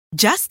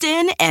Just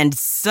in and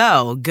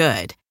so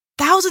good.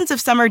 Thousands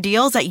of summer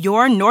deals at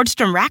your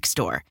Nordstrom Rack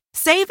store.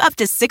 Save up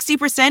to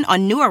 60%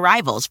 on new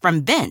arrivals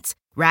from Vince,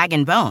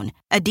 Rag & Bone,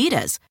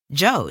 Adidas,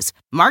 Joe's,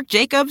 Marc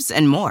Jacobs,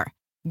 and more.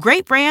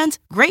 Great brands,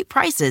 great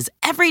prices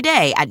every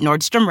day at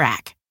Nordstrom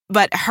Rack.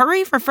 But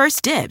hurry for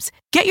first dibs.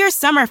 Get your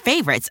summer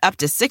favorites up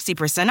to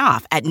 60%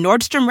 off at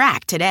Nordstrom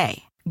Rack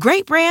today.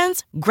 Great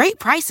brands, great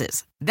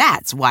prices.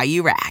 That's why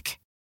you rack.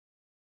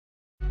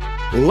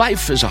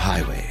 Life is a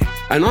highway,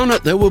 and on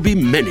it there will be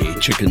many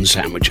chicken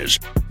sandwiches.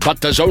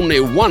 But there's only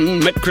one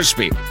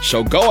McCrispy.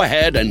 So go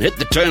ahead and hit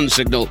the turn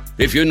signal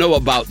if you know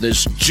about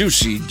this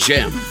juicy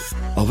gem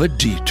of a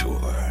detour.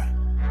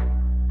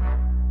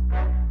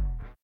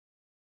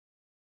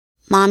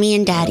 Mommy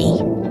and Daddy.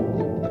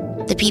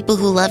 The people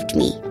who loved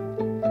me.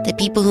 The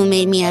people who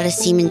made me out of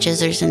semen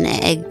jizzers and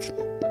egg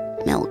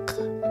milk.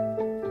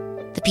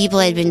 The people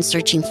I'd been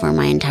searching for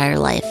my entire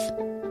life.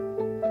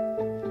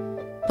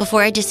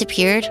 Before I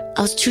disappeared,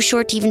 I was too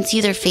short to even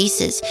see their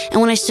faces,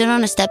 and when I stood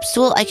on a step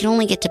stool, I could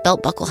only get to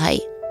belt buckle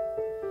height.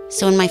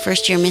 So in my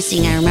first year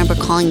missing, I remember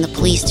calling the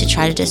police to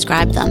try to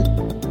describe them.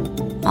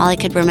 All I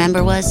could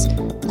remember was,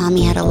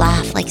 Mommy had a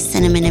laugh like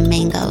cinnamon and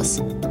mangoes.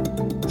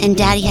 And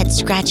Daddy had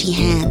scratchy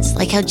hands,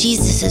 like how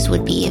Jesus's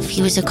would be if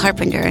he was a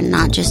carpenter and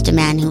not just a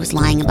man who was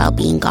lying about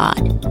being God.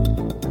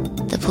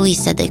 The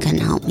police said they couldn't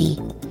help me.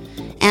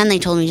 And they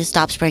told me to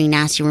stop spreading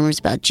nasty rumors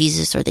about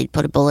Jesus or they'd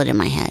put a bullet in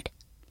my head.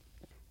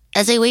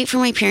 As I wait for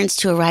my parents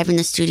to arrive in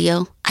the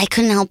studio, I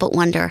couldn't help but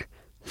wonder,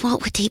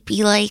 what would they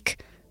be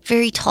like?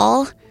 Very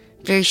tall?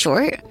 Very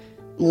short?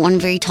 One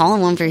very tall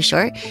and one very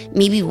short?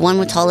 Maybe one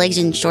with tall legs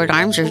and short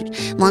arms, or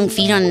long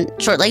feet on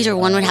short legs, or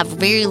one would have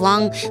very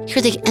long... Here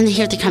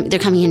they come. They're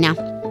coming in now.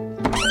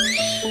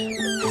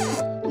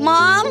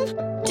 Mom?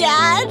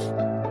 Dad?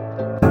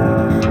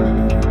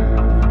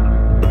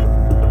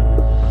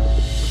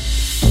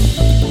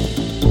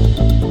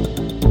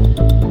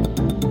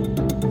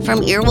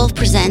 From Earwolf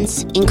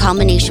Presents, in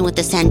combination with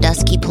the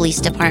Sandusky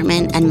Police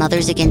Department and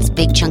Mothers Against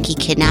Big Chunky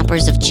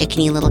Kidnappers of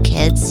Chickeny Little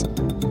Kids,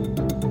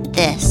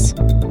 this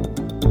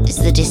is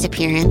the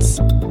disappearance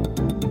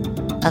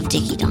of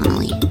Dickie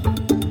Donnelly.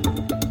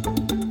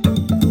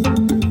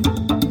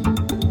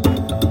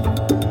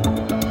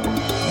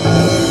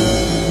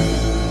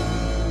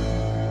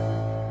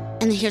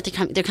 And here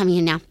they're coming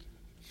in now.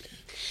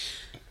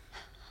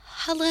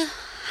 Hello.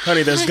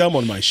 Honey, there's gum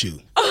on my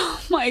shoe.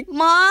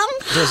 Mom?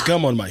 There's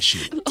gum on my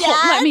shoe.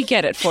 Dad? Let me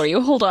get it for you.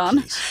 Hold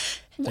on.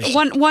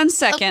 One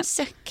second.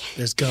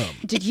 There's gum.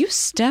 Did you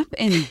step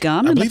in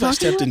gum? I believe I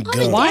stepped in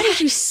gum. Why did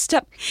you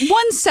step?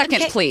 1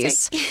 second,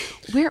 please.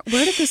 Where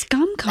did this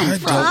gum come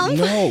from? I don't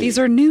know. These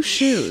are new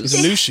shoes.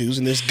 These are new shoes,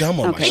 and there's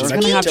gum on my shoes.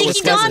 We're gonna have to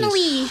Dickie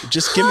Donnelly.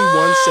 Just give me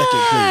 1 second,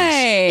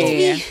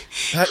 please.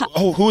 Hi.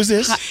 Oh, who is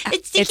this?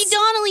 It's Dickie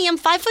Donnelly. I'm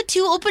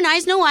 5'2", open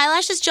eyes, no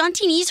eyelashes,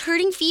 jaunty knees,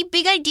 hurting feet,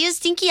 big ideas,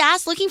 stinky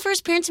ass, looking for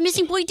his parents'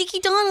 missing boy, Dickie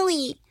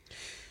Donnelly.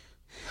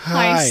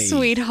 Hi,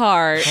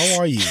 sweetheart. How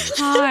are you?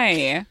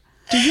 Hi.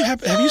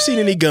 Have you seen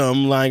any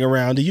gum lying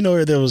around? Do you know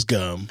where there was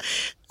gum?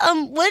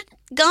 What?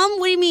 Gum?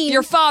 What do you mean?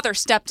 Your father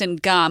stepped in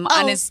gum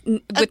on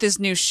with his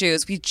new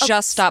shoes. We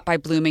just stopped by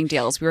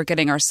Bloomingdale's. We were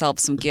getting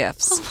ourselves some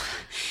gifts. Oh,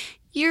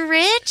 you're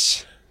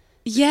rich?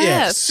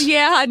 Yes.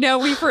 Yeah, no,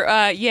 we were,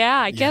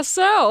 I guess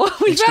so.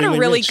 We've had a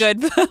really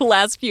good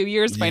last few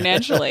years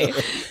financially.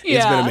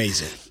 It's been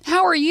amazing.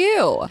 How are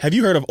you? Have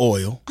you heard of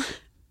oil?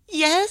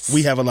 Yes.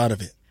 We have a lot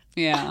of it.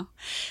 Yeah.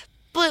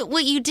 But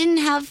what you didn't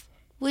have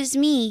was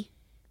me.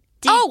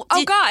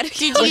 God.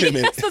 Did Wait a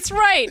minute. Yes, that's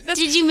right.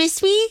 Did you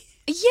miss me?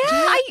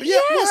 Yes, we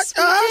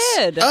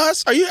did.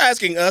 Us? Are you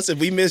asking us if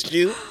we missed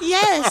you?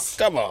 Yes.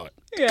 Come on.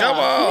 Yeah. Come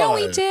on. No,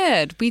 we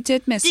did. We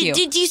did miss you.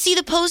 Did you see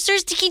the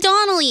posters? Dickie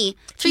Donnelly.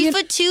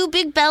 3'2",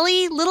 big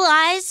belly, little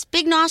eyes,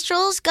 big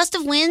nostrils, gust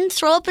of wind,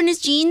 throw up in his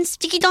jeans.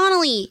 Dickie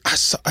Donnelly.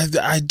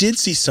 I did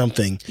see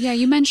something. Yeah,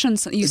 you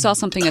mentioned you saw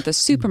something at the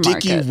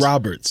supermarket. Dickie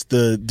Roberts,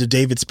 the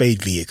David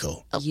Spade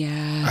vehicle.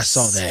 Yes. I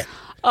saw that.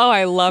 Oh,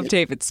 I love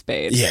David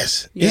Spade.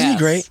 Yes. Isn't he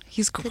great?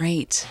 He's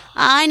great.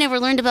 I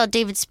never learned about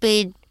David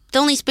Spade. The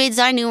only spades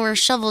I knew were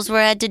shovels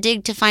where I had to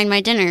dig to find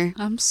my dinner.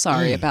 I'm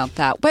sorry about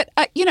that. But,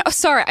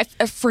 sorry,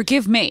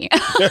 forgive me.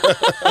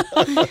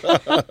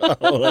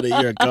 Oh,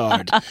 you're a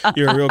card.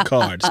 You're a real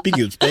card.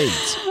 Speaking of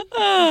spades.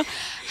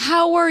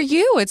 How are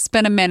you? It's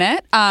been a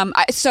minute.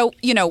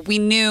 We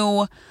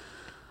knew...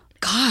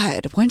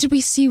 God, when did we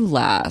see you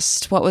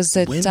last? What was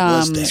it? When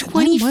was that?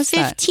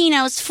 2015.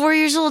 I was 4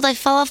 years old. I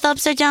fell off the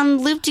upside-down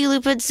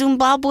loop-de-loop at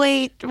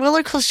Zimbabwe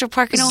roller coaster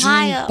park in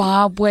Ohio.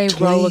 Zimbabwe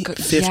roller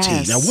coaster. 2015.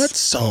 Yes. Now, what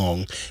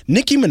song?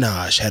 Nicki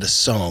Minaj had a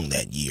song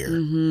that year.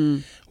 Mm-hmm.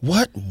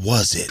 What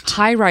was it?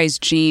 High-rise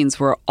jeans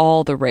were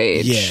all the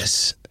rage.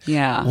 Yes.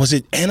 Yeah. Was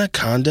it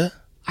Anaconda?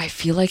 I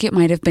feel like it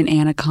might have been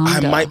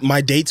Anaconda.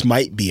 My dates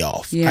might be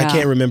off. Yeah. I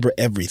can't remember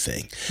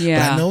everything. Yeah.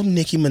 But I know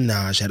Nicki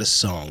Minaj had a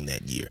song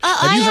that year.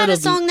 I had a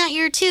song that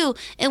year, too.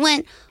 It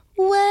went,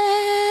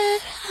 where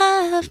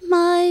have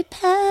my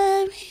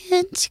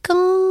parents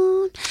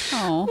gone?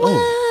 Oh.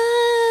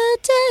 Where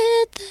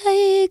did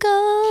they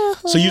go?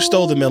 So you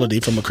stole the melody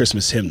from a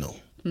Christmas hymnal.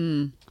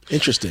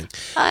 Interesting.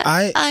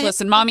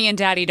 Listen, mommy and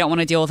daddy don't want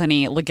to deal with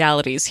any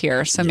legalities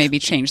here, so maybe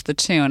change the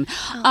tune.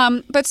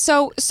 But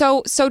so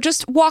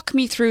just walk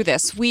me through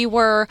this. We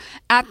were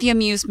at the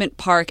amusement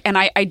park, and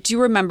I do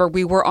remember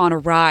we were on a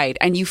ride,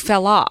 and you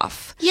fell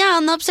off. Yeah,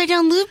 on the upside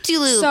down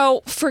loop-de-loop.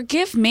 So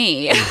forgive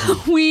me.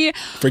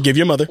 Forgive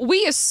your mother.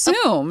 We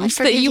assumed that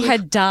forgive you you.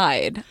 had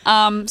died.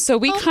 So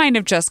we kind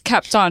of just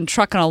kept on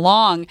trucking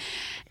along,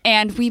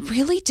 and we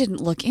really didn't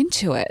look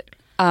into it.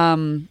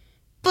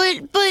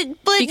 But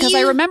Because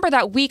I remember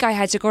that week I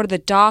had to go to the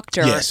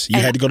doctor. Yes, you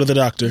had to go to the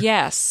doctor.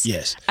 Yes.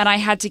 Yes. And I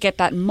had to get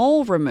that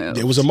mole removed.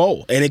 It was a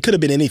mole, and it could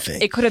have been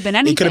anything. It could have been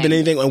anything. It could have been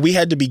anything, and we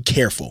had to be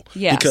careful.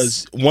 Yes.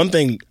 Because one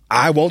thing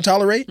I won't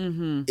tolerate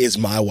is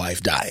my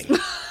wife dying.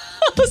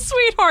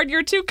 Sweetheart,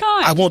 you're too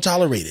kind. I won't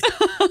tolerate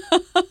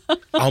it.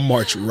 I'll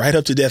march right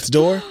up to death's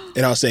door,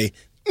 and I'll say,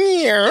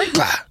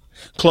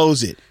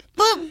 close it.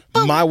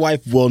 But My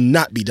wife will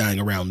not be dying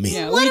around me.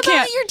 Yeah, what we about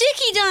can't- your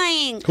Dickie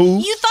dying? Who?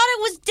 You thought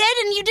it was dead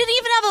and you didn't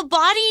even have a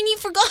body and you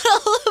forgot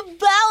all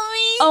about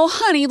me? Oh,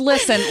 honey,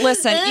 listen.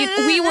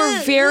 We were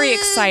very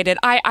excited.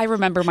 I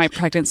remember my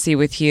pregnancy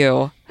with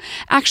you.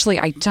 Actually,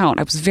 I don't.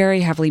 I was very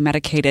heavily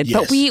medicated.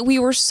 Yes. But we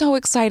were so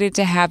excited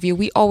to have you.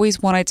 We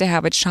always wanted to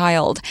have a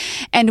child.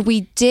 And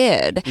we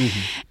did.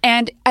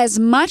 And as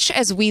much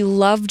as we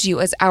loved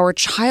you as our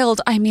child,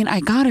 I mean, I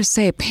gotta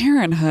say,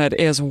 parenthood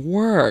is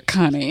work,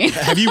 honey.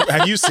 Have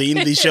you seen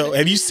the show?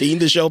 Have you seen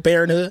the show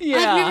Parenthood? I've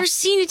never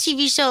seen a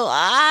TV show.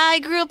 I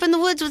grew up in the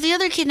woods with the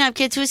other kidnapped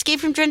kids who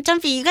escaped from Trent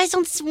Dunphy. You guys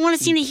don't want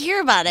to seem to hear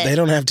about it. They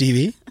don't have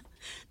TV.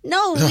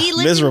 No, we live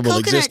in miserable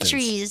coconut existence.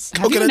 trees.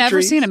 Have you Coconut never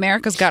trees? seen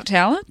America's Got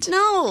Talent?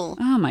 No.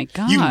 Oh, my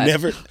God. You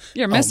never.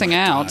 You're missing Oh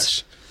my out.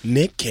 gosh.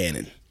 Nick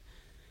Cannon,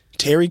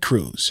 Terry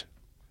Crews,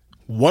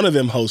 one of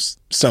them hosts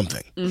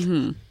something.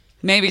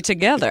 Maybe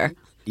together.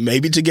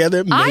 Maybe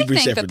together, maybe I think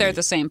separately. that they're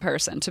the same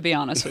person, to be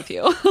honest with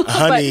you.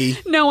 Honey,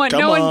 but no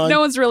come on.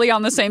 one's really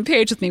on the same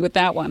page with me with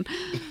that one.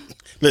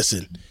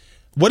 Listen,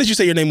 what did you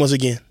say your name was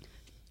again?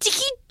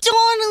 Dickie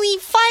Donnelly,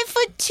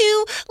 5'2",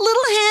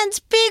 little hands,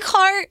 big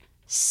heart,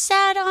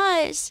 sad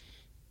eyes,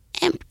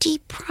 empty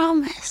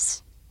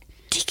promise.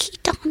 Dickie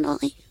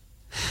Donnelly.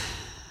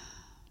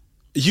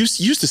 You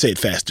used to say it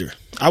faster.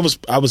 I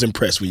was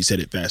impressed when you said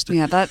it faster.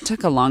 Yeah, that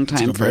took a long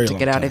time a for very it to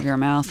get long out of time. your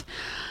mouth.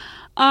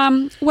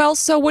 Well,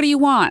 so what do you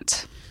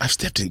want? I've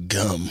stepped in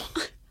gum.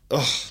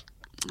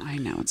 I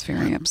know, it's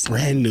very upsetting.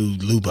 Brand new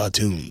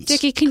Louboutins.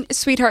 Dickie,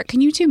 sweetheart,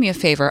 can you do me a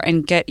favor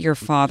and get your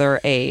father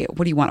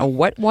what do you want, a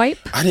wet wipe?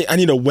 I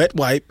need a wet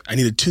wipe. I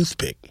need a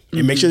toothpick.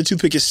 And make sure the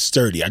toothpick is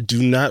sturdy. I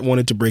do not want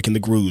it to break in the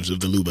grooves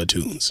of the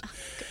Louboutins.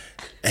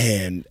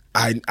 And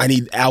I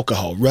need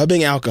alcohol,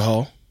 rubbing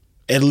alcohol,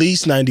 at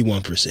least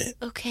 91%.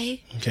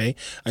 Okay. Okay?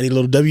 I need a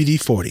little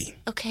WD-40.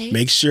 Okay.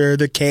 Make sure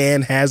the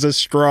can has a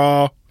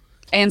straw.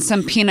 And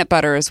some peanut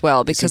butter as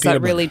well, because that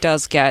peanut really butter.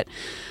 does get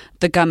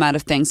the gum out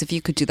of things. If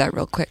you could do that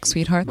real quick,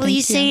 sweetheart. Will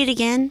you say it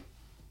again?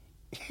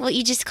 What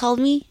you just called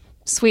me?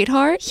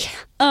 Sweetheart? Yeah.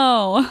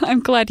 Oh, I'm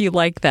glad you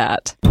like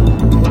that.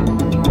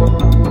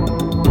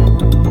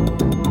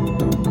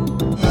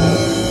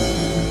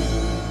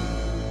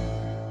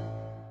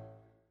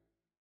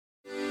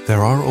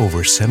 There are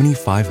over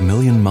 75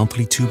 million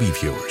monthly Tubi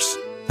viewers.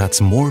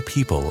 That's more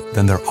people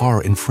than there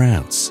are in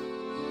France,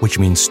 which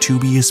means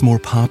Tubi is more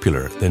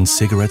popular than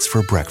cigarettes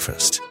for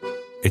breakfast.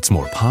 It's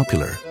more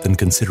popular than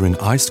considering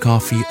iced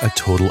coffee a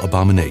total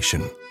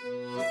abomination.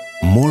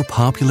 More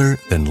popular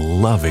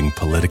than loving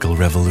political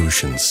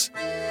revolutions.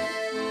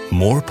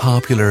 More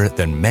popular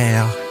than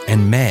mère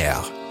and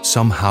mère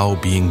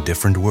somehow being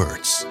different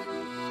words.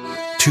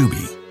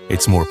 Tubi,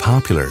 it's more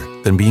popular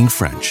than being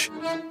French.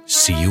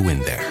 See you in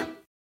there.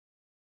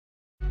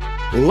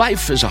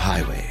 Life is a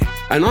highway,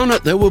 and on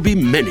it there will be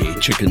many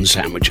chicken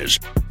sandwiches.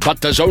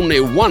 But there's only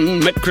one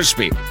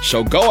McCrispy.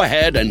 So go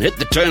ahead and hit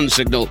the turn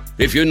signal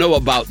if you know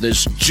about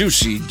this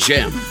juicy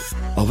gem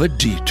of a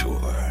detour.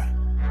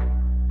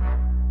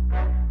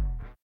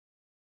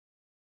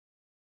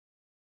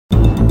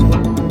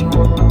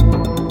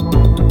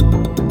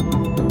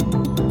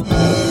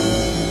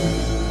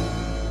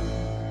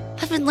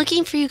 I've been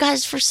looking for you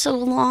guys for so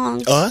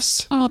long.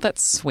 Us? Oh,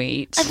 that's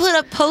sweet. I put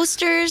up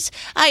posters.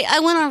 I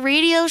went on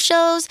radio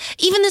shows.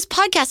 Even this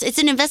podcast. It's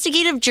an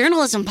investigative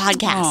journalism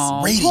podcast.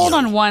 Oh, Radio. hold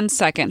on one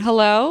second.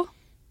 Hello?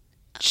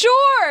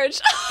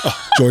 George!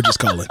 George is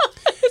calling.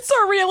 It's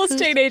our real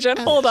estate agent.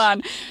 Hold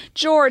on.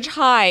 George,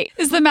 hi.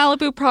 Is the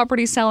Malibu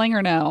property selling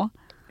or no?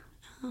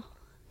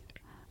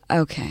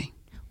 Okay.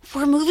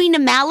 We're moving to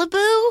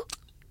Malibu?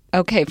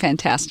 Okay,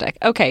 fantastic.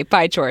 Okay,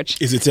 bye,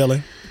 George. Is it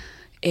selling?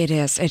 It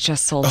is. It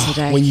just sold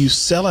today. When you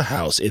sell a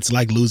house, it's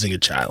like losing a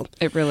child.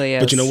 It really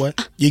is. But you know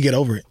what? You get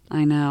over it.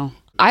 I know.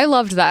 I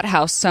loved that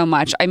house so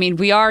much. I mean,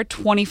 we are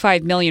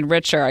 25 million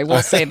richer. I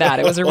will say that.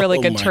 It was a really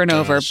Oh good my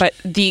turnover. gosh. But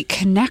the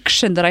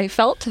connection that I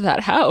felt to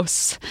that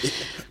house.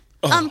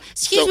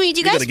 Excuse me, do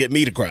you You're guys... gonna get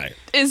me to cry.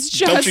 It's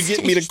just, Don't you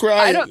get me to cry?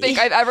 I don't think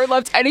I've ever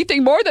loved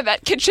anything more than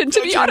that kitchen,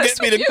 to be honest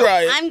Get me with to you.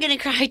 cry. I'm going to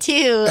cry,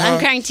 too. I'm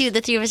crying, too.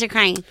 The three of us are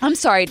crying. I'm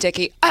sorry,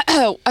 Dickie.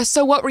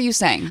 So what were you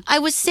saying? I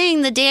was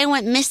saying the day I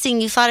went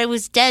missing, you thought I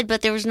was dead,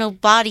 but there was no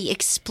body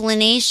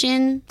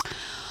explanation.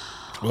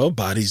 Well,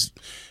 bodies.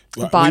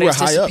 We were Bodies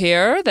high up.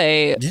 disappear.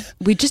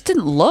 We just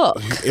didn't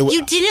look.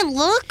 You didn't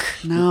look?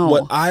 No.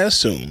 What I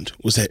assumed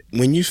was that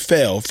when you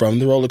fell from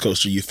the roller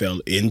coaster, you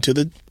fell into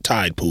the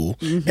tide pool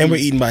and were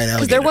eaten by an alligator.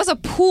 Because there was a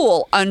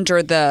pool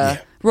under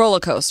the roller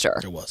coaster.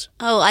 There was.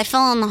 Oh, I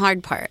fell on the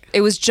hard part. It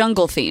was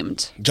jungle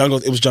themed.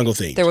 It was jungle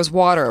themed. There was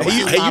water around.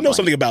 Hey, you know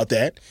something about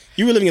that?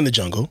 You were living in the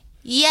jungle.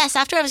 Yes,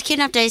 after I was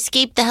kidnapped, I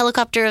escaped the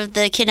helicopter of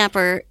the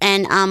kidnapper,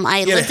 and I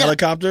You had a lived up...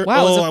 helicopter?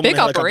 Wow, it was a I want big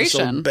helicopter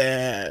operation. So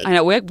bad. I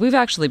know. We've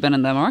actually been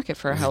in the market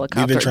for a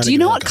helicopter. trying to Do you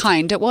get know a what helicopter.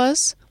 kind it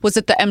was? Was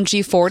it the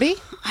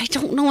MG-40? I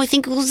don't know. I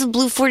think it was the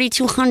Blue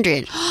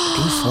 4200.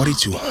 Blue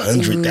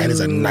 4200. That is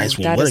a nice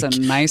one. That What is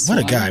a nice What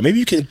one. a guy. Maybe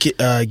you can get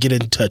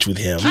in touch with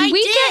him. I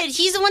did.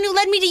 He's the one who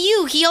led me to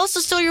you. He also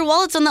stole your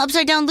wallets on the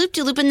upside-down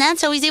loop-de-loop, and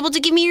that's how he's able to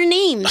give me your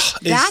name.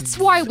 That's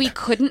why we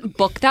couldn't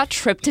book that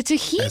trip to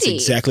Tahiti. That's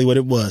exactly what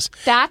it was.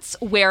 That's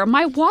where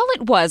my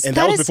wallet was. And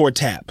that was before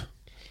TAP.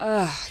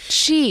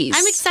 Jeez.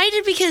 I'm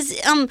excited because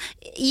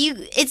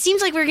it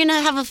seems like we're going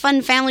to have a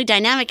fun family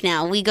dynamic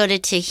now. We go to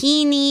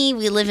Tahiti.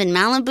 We live in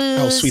Malibu.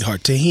 Oh,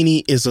 sweetheart.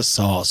 Tahini is a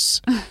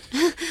sauce.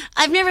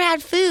 I've never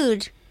had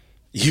food.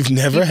 You've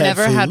never had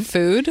Never food? had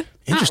food? Not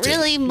Interesting.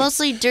 really.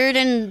 Mostly dirt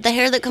and the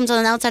hair that comes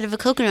on the outside of a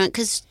coconut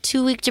because it's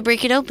too weak to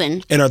break it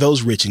open. And are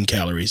those rich in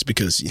calories?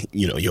 Because,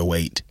 your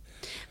weight.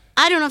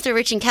 I don't know if they're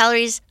rich in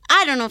calories.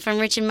 I don't know if I'm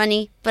rich in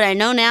money. But I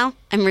know now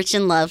I'm rich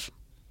in love.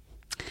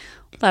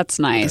 That's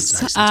nice.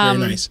 That's nice. That's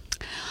very nice.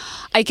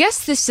 I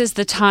guess this is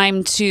the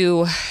time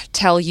to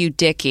tell you,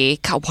 Dickie.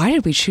 God, why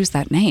did we choose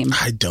that name?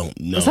 I don't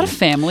know. Is that a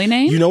family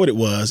name? You know what it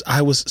was?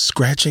 I was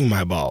scratching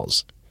my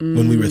balls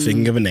when we were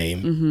thinking of a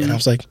name. And I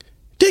was like,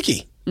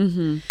 Dickie,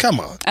 come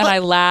on. And I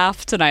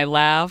laughed and I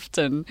laughed.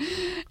 And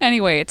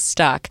anyway, it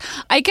stuck.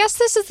 I guess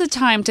this is the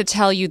time to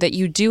tell you that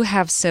you do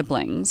have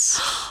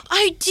siblings.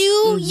 I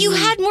do? You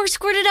had more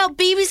squirted out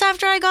babies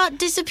after I got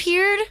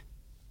disappeared?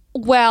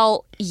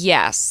 Well,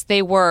 yes,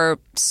 they were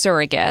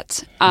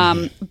surrogate.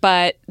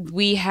 But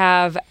we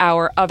have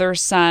our other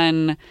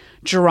son,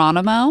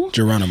 Geronimo. A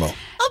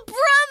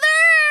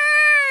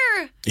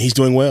brother! He's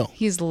doing well.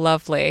 He's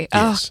lovely.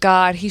 Yes. Oh,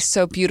 God, he's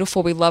so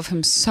beautiful. We love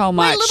him so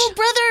much. My little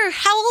brother,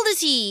 how old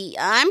is he?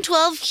 I'm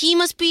 12. He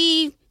must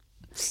be...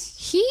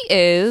 He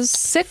is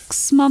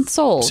 6 months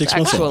old, 6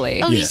 months old.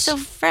 actually. Oh, he's Yes. so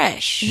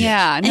fresh.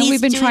 Yeah, And no, he's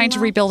we've been doing trying to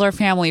well. rebuild our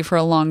family for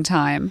a long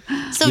time.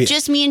 So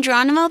just me and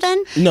Geronimo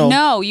then?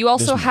 No, you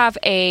also have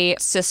a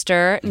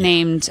sister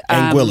named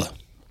Anguilla.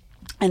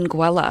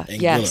 Anguilla.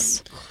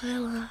 Yes.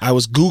 I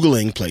was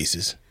Googling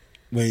places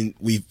when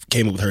we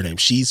came up with her name.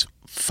 She's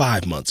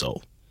 5 months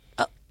old.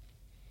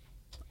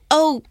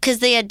 Oh, because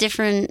they had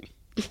different...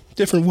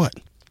 Different what?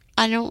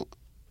 I don't...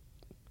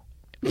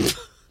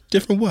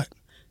 Different what?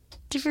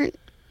 Different...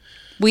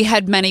 We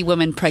had many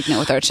women pregnant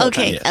with our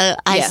children. Okay,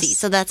 I Yes. see.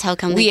 So that's how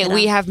come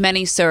We have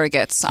many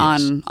surrogates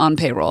on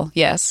payroll.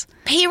 Yes.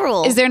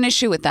 Payroll. Is there an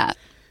issue with that?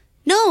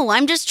 No,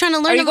 I'm just trying to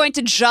learn... Are you going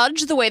to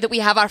judge the way that we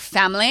have our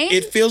family?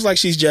 It feels like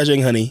she's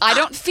judging, honey. I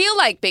don't feel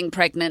like being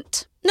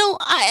pregnant. No,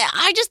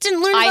 I just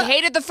didn't learn I about...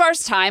 hated the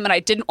first time and I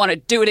didn't want to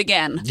do it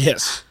again.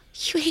 Yes.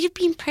 You hated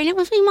being pregnant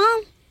with me,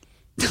 Mom?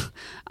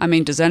 I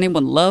mean, does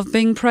anyone love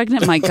being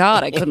pregnant? My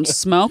God, I couldn't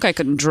smoke, I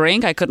couldn't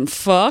drink, I couldn't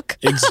fuck.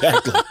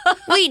 Exactly.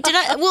 Wait, did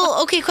I...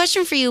 Well, okay,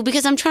 question for you,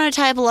 because I'm trying to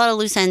tie up a lot of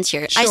loose ends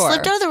here. I Sure.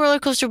 slipped out of the roller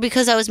coaster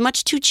because I was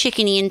much too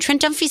chickeny, and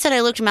Trent Dunphy said I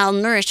looked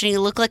malnourished, and he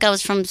looked like I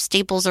was from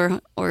Staples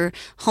or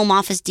Home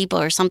Office Depot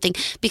or something,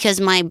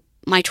 because my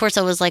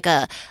torso was like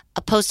a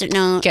Post-it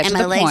note, Get and to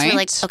my the legs point. were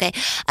like... Okay,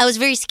 I was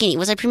very skinny.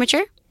 Was I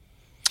premature?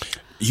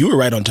 You were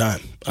right on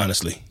time,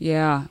 honestly.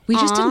 Yeah, we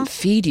just didn't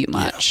feed you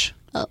much.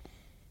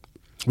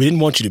 We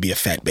didn't want you to be a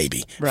fat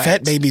baby. Right.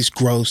 Fat babies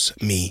gross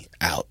me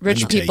out. let Rich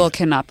me tell people you.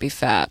 cannot be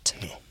fat.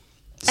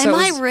 Am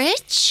I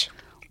rich?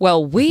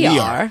 Well, we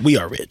are. We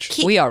are rich.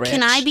 We are rich.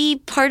 Can I be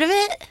part of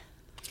it?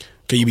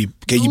 Can you be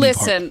part?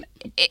 Listen,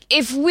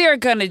 if we're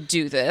going to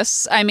do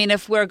this, I mean,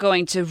 if we're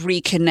going to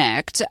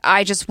reconnect,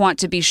 I just want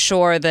to be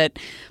sure that,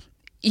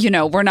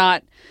 we're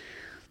not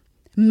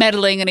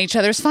meddling in each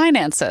other's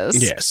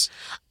finances. Yes.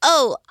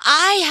 Oh,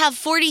 I have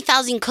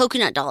 40,000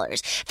 coconut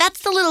dollars.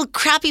 That's the little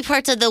crappy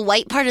parts of the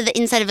white part of the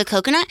inside of a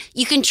coconut.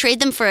 You can trade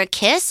them for a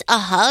kiss, a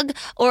hug,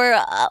 or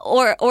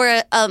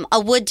a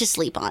wood to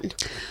sleep on.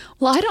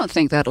 Well, I don't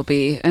think that'll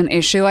be an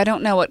issue. I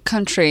don't know what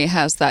country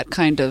has that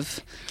kind of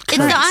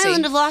currency. It's the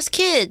island of lost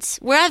kids,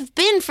 where I've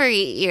been for 8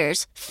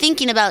 years,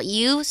 thinking about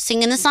you,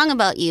 singing the song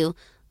about you.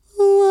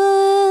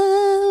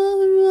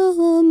 Where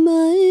are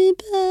my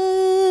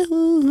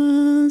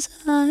bells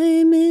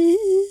I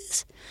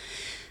miss?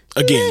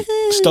 Again,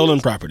 stolen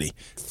property.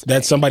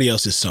 That's somebody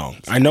else's song.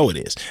 I know it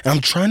is. And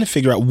I'm trying to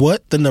figure out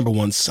what the number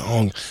one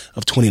song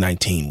of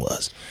 2019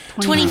 was.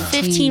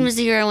 2015 was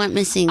the year I went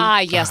missing.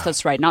 Yes,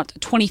 that's right. Not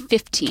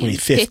 2015.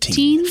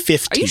 2015.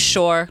 15? Are you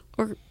sure?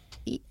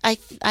 I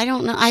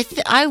don't know.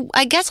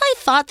 I guess I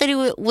thought that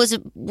it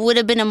would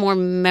have been a more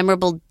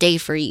memorable day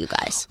for you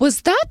guys.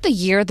 Was that the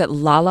year that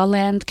La La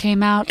Land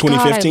came out?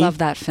 2015? God, I love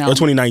that film. Or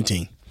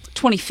 2019?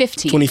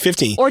 2015.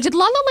 2015. Or did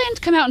La La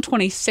Land come out in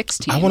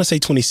 2016? I want to say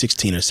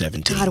 2016 or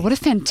 17. God, what a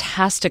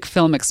fantastic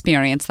film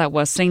experience that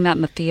was, seeing that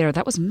in the theater.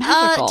 That was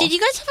magical. Did you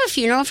guys have a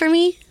funeral for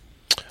me?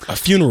 A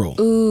funeral?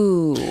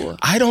 Ooh.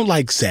 I don't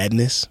like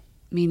sadness.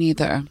 Me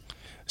neither.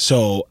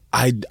 So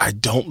I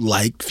don't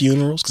like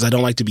funerals because I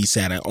don't like to be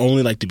sad. I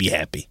only like to be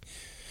happy.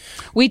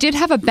 We did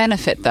have a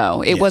benefit,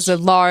 though. It was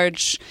it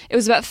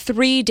was about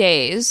 3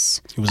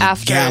 days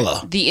after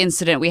gala. the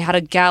incident. We had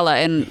a gala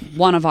in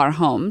one of our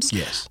homes.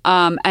 Yes.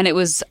 And it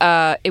was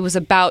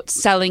about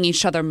selling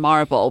each other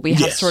marble. We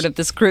had sort of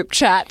this group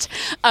chat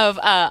of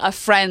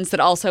friends that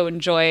also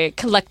enjoy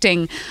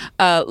collecting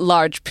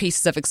large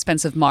pieces of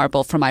expensive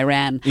marble from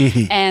Iran.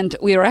 Mm-hmm. And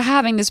we were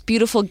having this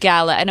beautiful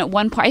gala. And at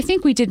one point, I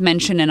think we did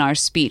mention in our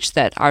speech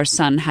that our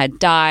son had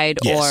died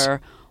or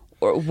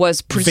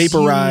was presumed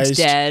vaporized,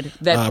 dead.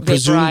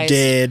 Presumed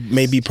dead,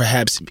 maybe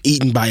perhaps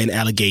eaten by an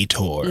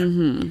alligator.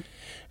 Mm-hmm.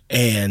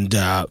 And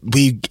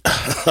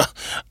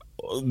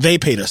they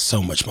paid us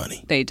so much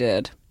money. They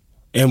did.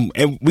 And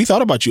we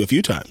thought about you a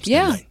few times.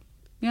 Yeah.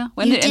 Yeah.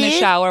 Went in the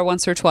shower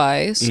once or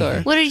twice.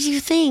 Mm-hmm. Or What did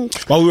you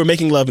think? While we were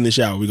making love in the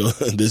shower, we go,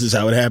 this is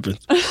how it happens.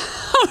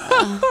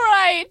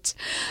 Right.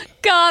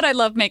 God, I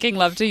love making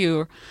love to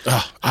you.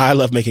 Oh, I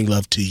love making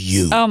love to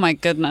you. Oh, my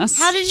goodness.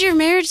 How did your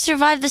marriage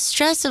survive the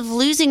stress of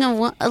losing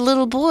a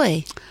little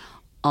boy?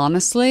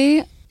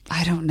 Honestly,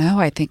 I don't know.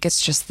 I think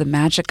it's just the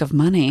magic of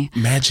money.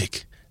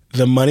 Magic.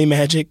 The money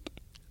magic.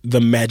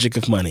 The magic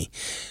of money.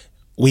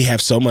 We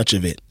have so much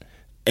of it.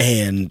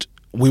 And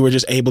we were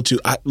just able to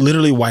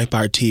literally wipe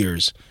our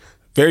tears.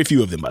 Very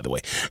few of them, by the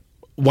way.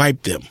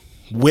 Wipe them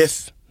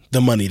with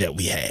the money that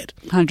we had.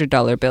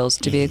 $100 bills,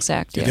 to be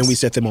exact, yes. And then we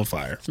set them on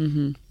fire.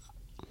 Mm-hmm.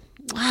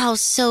 Wow,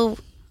 so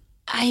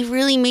I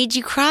really made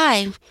you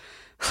cry.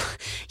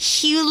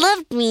 You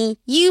loved me.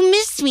 You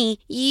missed me.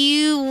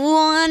 You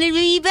wanted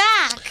me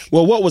back.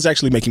 Well, what was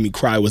actually making me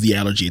cry was the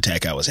allergy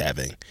attack I was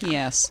having.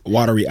 Yes.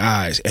 Watery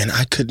eyes. And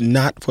I could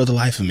not, for the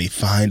life of me,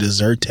 find a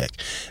Zyrtec.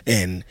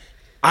 And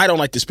I don't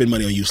like to spend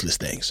money on useless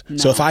things. No.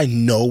 So if I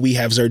know we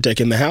have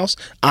Zyrtec in the house,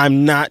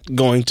 I'm not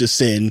going to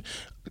send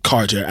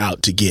Carter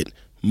out to get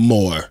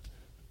more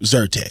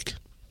Zyrtec.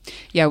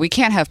 Yeah, we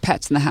can't have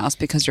pets in the house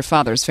because your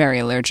father's very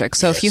allergic.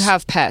 So if you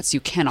have pets,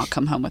 you cannot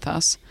come home with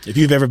us. If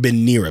you've ever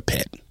been near a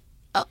pet.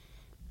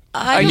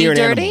 Are you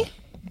dirty?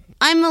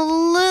 I'm a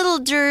little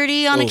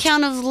dirty on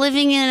account of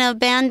living in an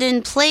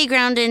abandoned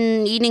playground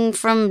and eating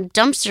from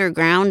dumpster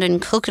ground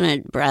and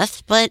coconut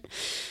breath. But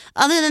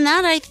other than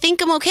that, I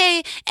think I'm okay.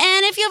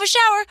 And if you have a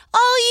shower,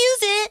 I'll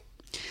use it.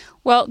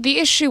 Well, the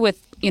issue with,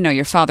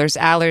 your father's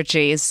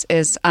allergies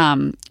is,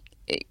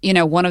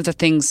 one of the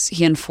things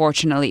he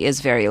unfortunately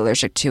is very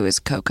allergic to is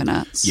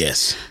coconuts.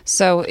 Yes.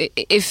 So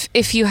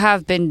if you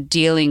have been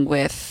dealing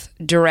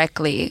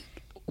directly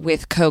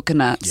with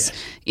coconuts,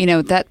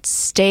 that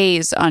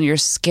stays on your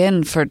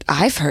skin for,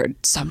 I've heard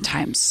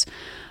sometimes,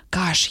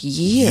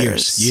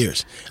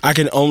 years. I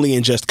can only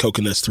ingest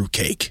coconuts through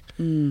cake.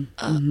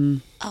 Mm-hmm.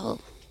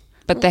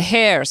 But the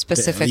hair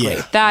specifically,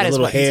 that is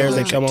what he's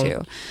allergic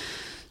to.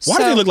 Why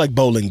do they look like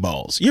bowling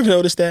balls? You ever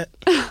noticed that?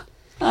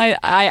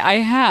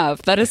 I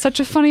have. That is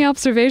such a funny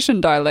observation,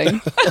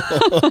 darling.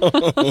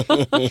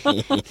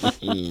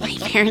 My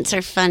parents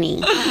are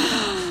funny.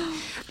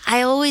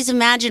 I always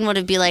imagine what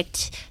it'd be like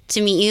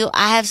to meet you.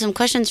 I have some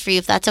questions for you,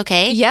 if that's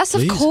okay. Yes,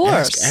 of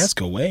course.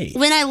 Ask away.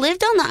 When I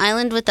lived on the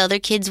island with other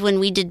kids, when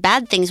we did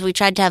bad things, we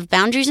tried to have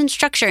boundaries and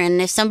structure. And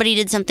if somebody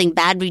did something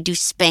bad, we'd do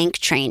spank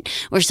train,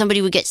 where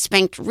somebody would get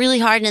spanked really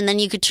hard, and then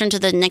you could turn to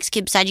the next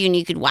kid beside you and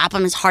you could whap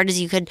them as hard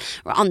as you could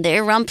on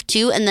their rump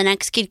too, and the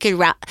next kid could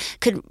whap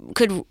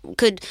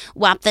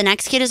the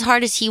next kid as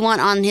hard as he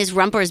want on his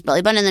rump or his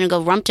belly button, and then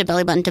go rump to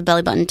belly button to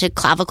belly button to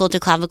clavicle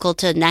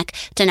to neck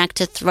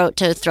to throat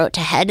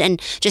to head,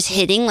 and just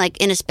hitting like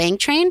in a spank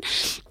train.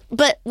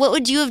 But what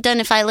would you have done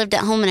if I lived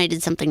at home and I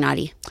did something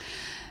naughty?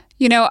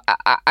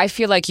 I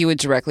feel like you would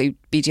directly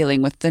be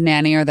dealing with the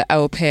nanny or the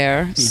au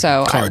pair,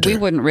 so we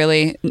wouldn't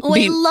really...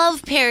 I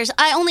love pears.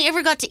 I only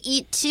ever got to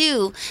eat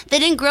 2. They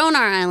didn't grow on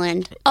our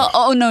island.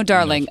 Oh no,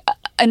 darling.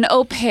 An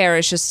au pair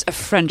is just a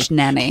French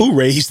nanny. Who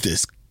raised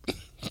this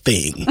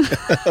thing?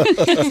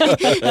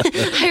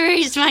 I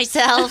raised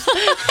myself.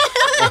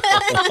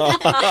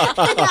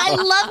 I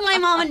love my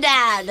mom and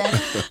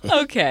dad.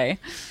 Okay.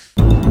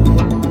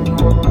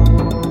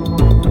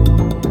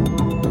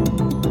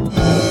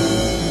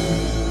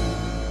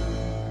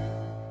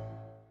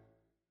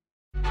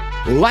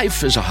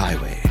 Life is a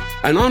highway,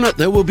 and on it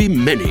there will be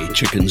many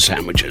chicken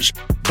sandwiches.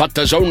 But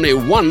there's only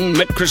one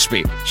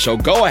McCrispy. So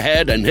go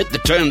ahead and hit the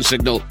turn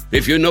signal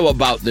if you know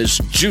about this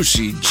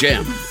juicy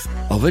gem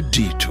of a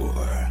detour.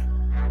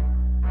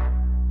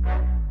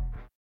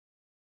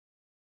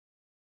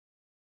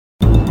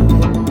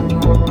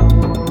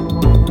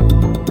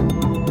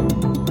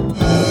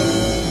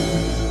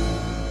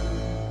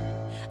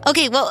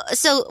 Okay, well,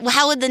 so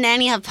how would the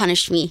nanny have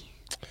punished me?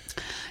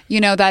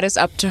 That is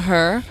up to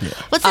her. Yeah.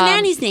 What's the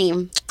nanny's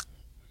name?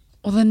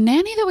 Well, the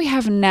nanny that we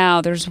have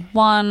now, there's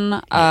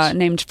one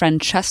named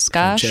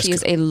Francesca. She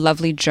is a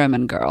lovely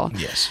German girl.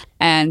 Yes.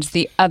 And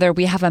the other,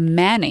 we have a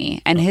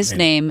Manny, and his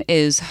name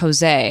is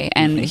Jose,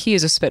 and he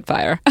is a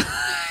Spitfire.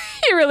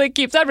 He really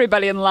keeps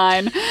everybody in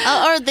line.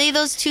 Are they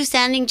those two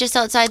standing just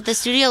outside the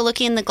studio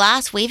looking in the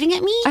glass waving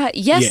at me?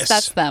 Yes,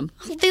 that's them.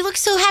 They look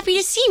so happy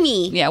to see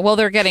me. Yeah, well,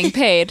 they're getting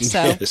paid,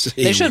 so Yes.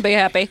 they should be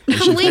happy.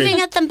 I'm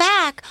waving at them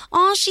back.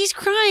 Oh, she's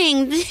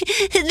crying.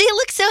 They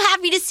look so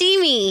happy to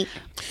see me.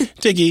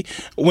 Dickie,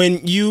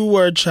 when you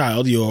were a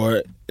child,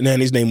 your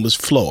nanny's name was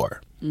Fleur.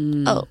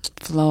 Oh.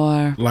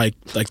 Floor. Like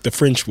the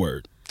French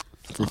word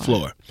for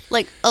floor.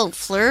 Like,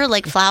 fleur,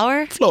 like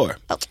flower? Fleur.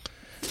 Oh.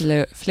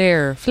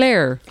 Flair.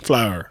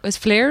 Flower. Was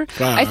Flair?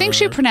 Flower. I think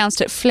she pronounced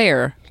it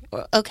Flair.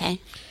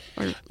 Okay.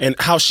 And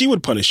how she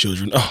would punish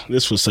children. Oh,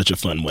 this was such a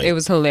fun way. It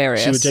was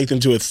hilarious. She would take them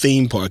to a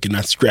theme park and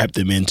not strap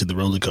them into the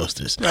roller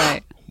coasters.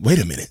 Right. Wait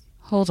a minute.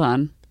 Hold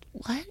on.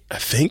 What? I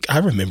think I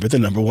remember the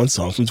 #1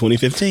 song from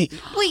 2015.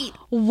 Wait.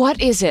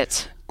 What is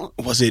it?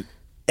 Was it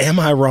Am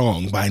I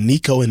Wrong by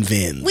Nico and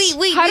Vinz?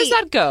 Wait. How does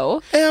that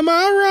go? Am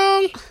I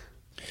wrong?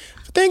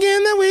 Thinking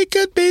that we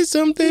could be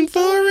something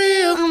for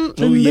real.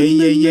 Oh,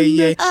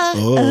 yeah.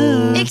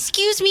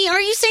 Excuse me,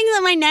 are you saying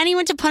that my nanny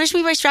went to punish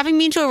me by strapping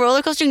me into a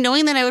roller coaster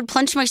knowing that I would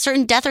plunge to my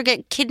certain death or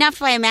get kidnapped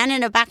by a man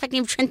in a backpack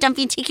named Trent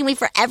Dumpy and taken away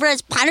forever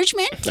as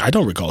punishment? I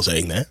don't recall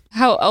saying that.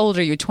 How old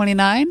are you?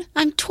 29?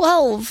 I'm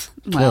 12.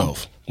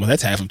 12. Well,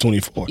 that's half of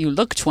 24. You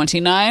look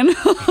 29.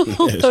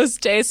 All those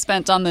days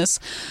spent on this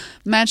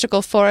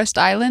magical forest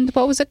island.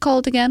 What was it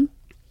called again?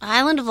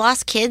 Island of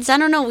Lost Kids? I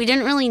don't know. We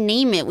didn't really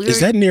name it. Is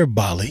that near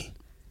Bali?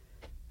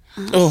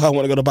 Oh, I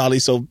want to go to Bali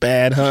so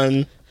bad,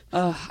 hun.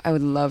 Oh, I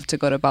would love to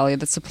go to Bali.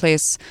 That's a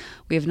place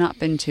we have not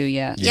been to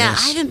yet. Yeah,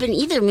 Yes. I haven't been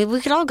either. Maybe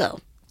we could all go.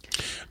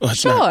 Well,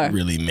 it's Sure. not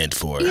really meant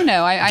for I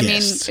mean,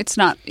 guests. it's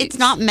not. It's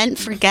not meant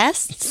for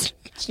guests?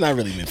 It's not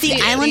really meant for The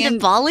guests. island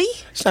of Bali?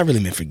 It's not really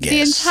meant for The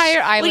guests.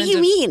 entire island. What do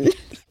you mean?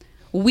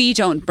 We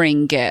don't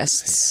bring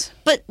guests.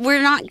 But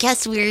we're not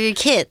guests, we're your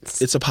kids.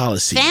 It's a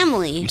policy.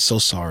 Family. I'm so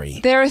sorry.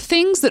 There are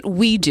things that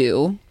we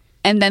do,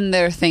 and then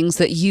there are things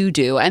that you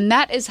do. And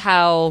that is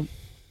how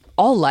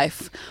all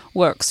life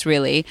works,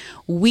 really.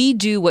 We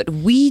do what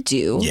we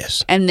do.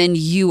 Yes. And then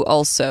you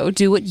also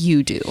do what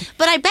you do.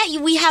 But I bet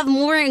you we have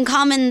more in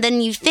common than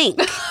you think.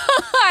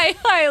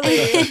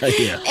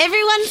 Highly. Yeah.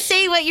 Everyone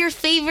say what your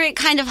favorite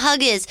kind of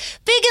hug is.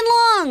 Big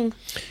and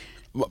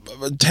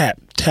long.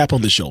 Tap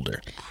on the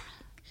shoulder.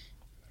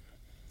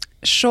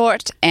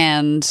 Short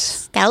and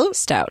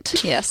Stout?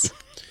 yes.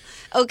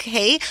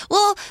 Okay.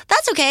 Well,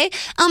 that's okay.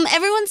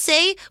 Everyone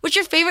say what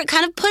your favorite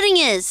kind of pudding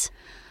is.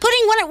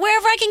 Pudding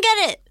wherever I can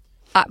get it.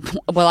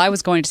 Well, I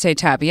was going to say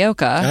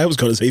tapioca. I was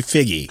going to say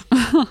figgy.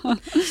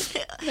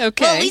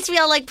 Okay. Well, at least we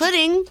all like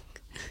pudding.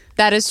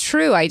 That is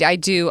true. I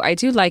do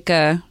like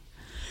a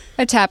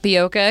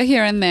tapioca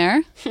here and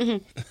there.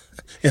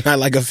 And I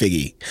like a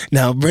figgy.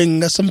 Now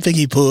bring us some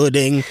figgy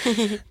pudding.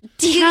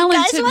 Do you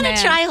Talented guys want to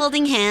man. try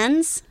holding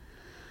hands?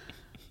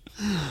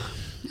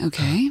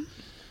 Okay.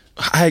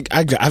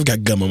 I've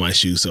got gum on my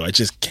shoe, so I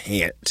just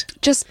can't.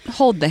 Just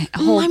hold I'm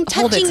hold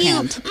touching its you.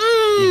 hand.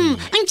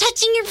 I'm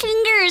touching your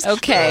fingers.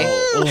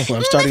 Okay.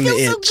 I'm starting I to feel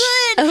itch. so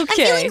good.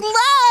 Okay. I'm feeling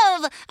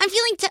love.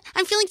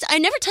 I'm feeling. I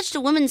never touched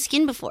a woman's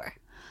skin before,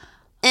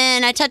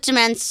 and I touched a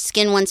man's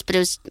skin once, but it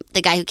was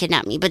the guy who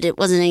kidnapped me. But it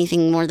wasn't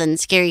anything more than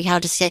scary. How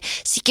to say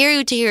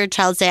scary to hear a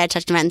child say I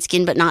touched a man's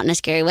skin, but not in a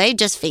scary way.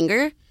 Just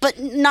finger, but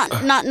not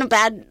in a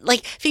bad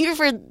finger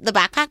for the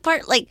backpack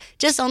part.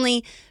 Just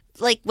only.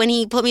 When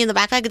he put me in the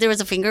backpack, there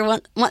was a finger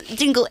one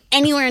didn't go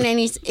anywhere in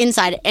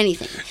inside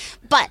anything.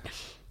 But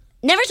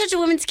never touched a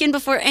woman's skin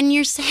before, and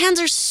your hands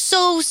are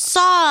so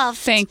soft.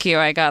 Thank you.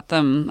 I got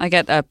them. I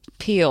get a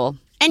peel.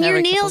 And your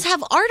every nails couple-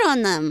 have art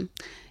on them.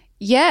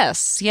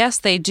 Yes,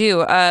 they do.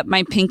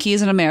 My pinky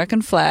is an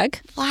American flag.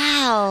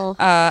 Wow.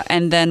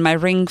 And then my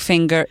ring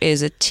finger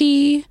is a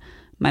T.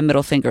 My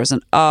middle finger is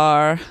an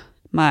R.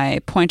 My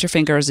pointer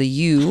finger is a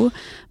U.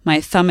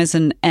 My thumb is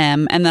an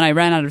M. And then I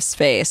ran out of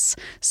space.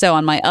 So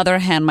on my other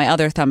hand, my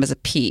other thumb is a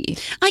P.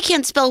 I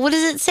can't spell. What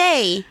does it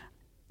say?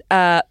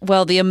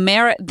 Well,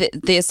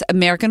 this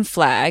American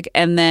flag.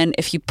 And then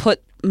if you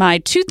put my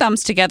two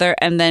thumbs together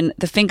and then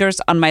the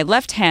fingers on my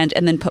left hand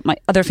and then put my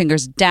other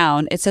fingers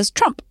down, it says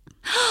Trump.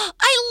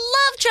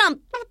 I love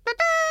Trump.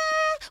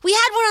 We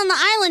had one on the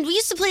island. We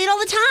used to play it all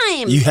the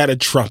time. You had a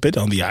trumpet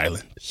on the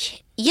island.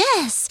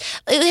 Yes.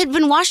 It had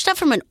been washed up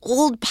from an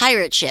old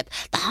pirate ship.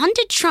 The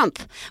haunted trump,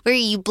 where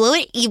you blow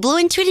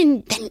into it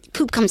and then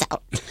poop comes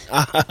out.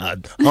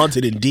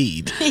 Haunted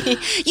indeed.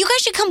 You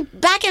guys should come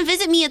back and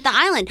visit me at the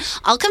island.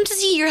 I'll come to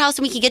see your house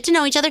and we can get to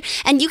know each other.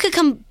 And you could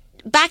come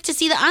back to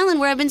see the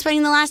island where I've been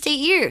spending the last 8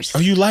 years. Oh,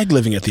 you like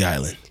living at the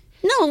island?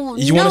 No.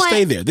 You want to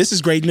stay there? This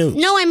is great news.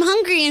 No, I'm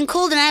hungry and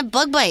cold and I have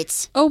bug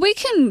bites. Oh, we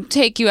can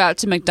take you out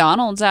to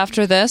McDonald's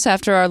after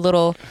our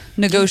little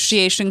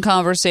negotiation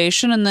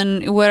conversation. And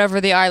then whatever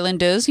the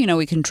island is,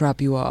 we can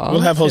drop you off. We'll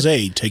have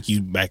Jose take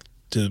you back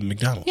to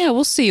McDonald's. Yeah,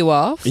 we'll see you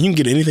off. And you can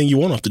get anything you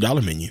want off the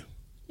dollar menu.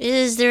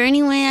 Is there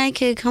any way I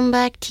could come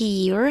back to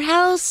your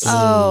house?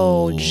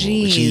 Oh,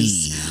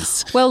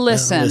 jeez. Well,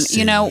 listen,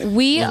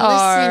 we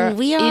are in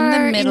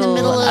the middle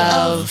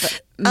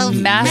of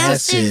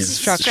massive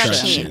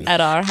construction at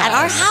our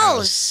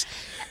house.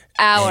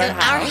 At our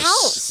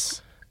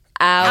house.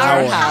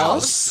 Our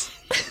house.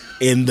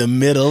 In the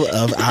middle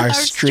of our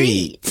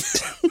street.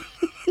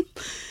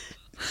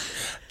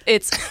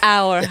 It's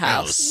our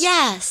house.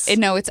 Yes.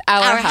 No, it's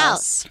our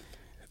house.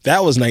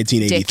 That was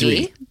 1983.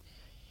 Dickie?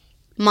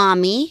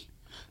 Mommy.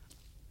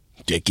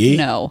 Dickie?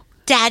 No.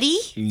 Daddy.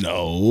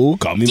 No.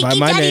 Call me by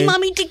my Daddy, name.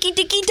 Mommy, Dickie,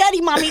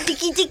 Daddy, Mommy,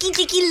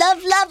 Dickie, love,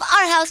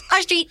 our house,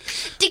 our street.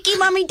 Dickie,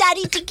 Mommy,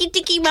 Daddy,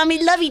 Dickie,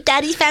 Mommy, love you,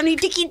 Daddy's family.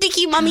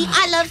 Dickie, Mommy,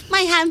 I love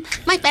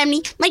my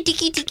family, my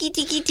Dickie,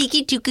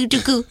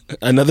 tuku.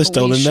 Another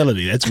stolen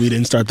melody. That's We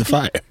Didn't Start the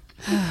Fire.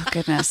 Oh,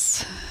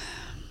 goodness.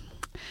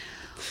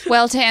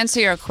 Well, to answer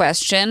your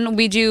question,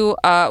 we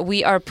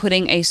are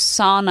putting a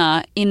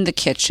sauna in the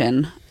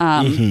kitchen.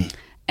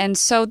 And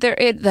so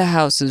the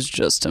house is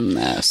just a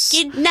mess.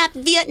 Kidnapped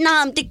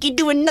Vietnam, Dickie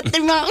doing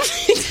nothing wrong.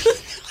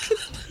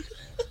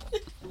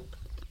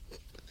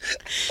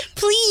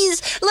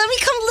 Please, let me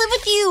come live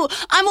with you.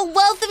 I'm a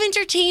wealth of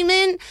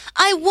entertainment.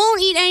 I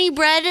won't eat any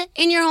bread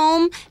in your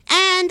home.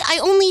 And I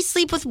only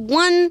sleep with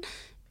one,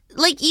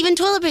 even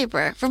toilet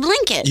paper for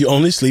blanket. You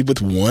only sleep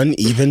with one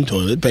even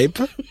toilet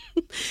paper?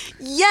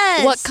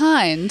 Yes. What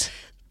kind?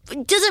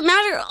 Does it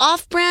matter?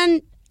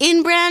 Off-brand,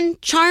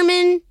 in-brand,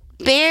 Charmin,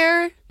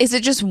 Bear? Is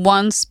it just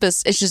one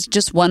it's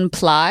just one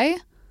ply?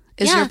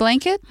 Is your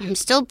blanket? I'm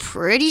still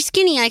pretty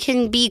skinny. I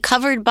can be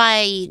covered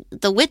by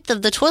the width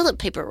of the toilet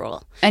paper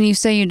roll. And you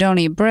say you don't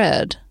eat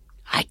bread.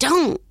 I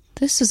don't.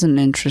 This is an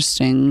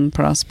interesting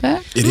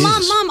prospect. It is.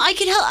 Mom, I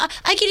could help.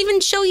 I could even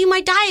show you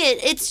my diet.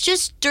 It's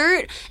just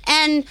dirt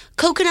and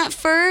coconut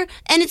fur,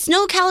 and it's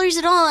no calories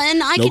at all.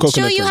 And I could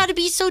show you how to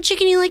be so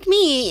chickeny like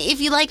me, if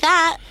you like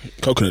that.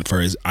 Coconut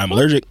fur is, I'm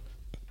allergic.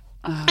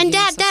 Oh, And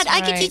yes, Dad,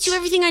 I could teach you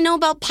everything I know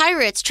about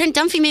pirates. Trent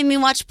Dunphy made me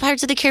watch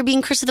Pirates of the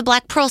Caribbean, Curse of the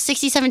Black Pearl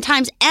 67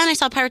 times, and I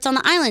saw Pirates on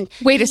the Island.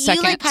 Wait a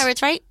second. You like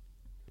pirates, right?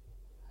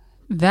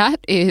 That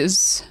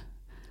is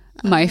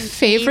my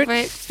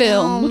favorite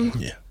film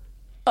Yeah.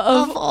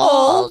 of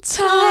all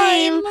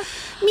time.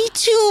 Me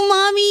too,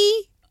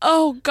 Mommy.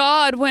 Oh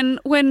God! When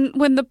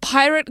the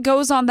pirate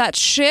goes on that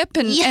ship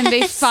and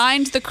they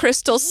find the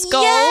crystal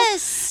skull,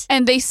 Yes.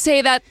 and they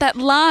say that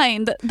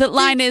line. That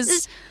line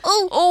is the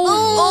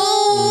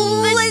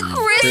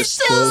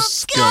crystal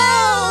skull.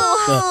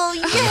 Oh,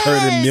 yes. I've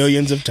heard it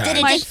millions of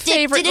times. My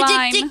favorite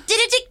line.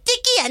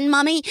 Dickie and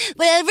Mommy,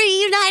 we're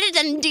reunited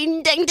and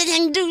ding dang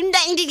dang ding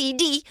dang dee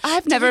dee.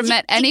 I've never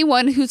met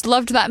anyone who's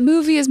loved that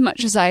movie as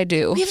much as I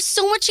do. We have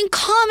so much in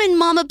common,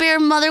 Mama Bear,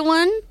 Mother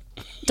One.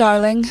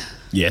 Darling,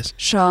 Yes.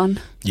 Sean,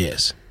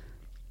 Yes.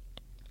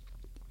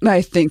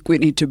 I think we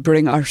need to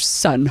bring our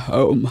son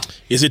home.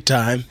 Is it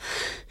time?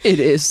 It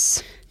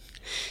is.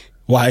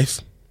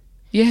 Wife,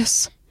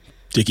 Yes.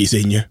 Dickie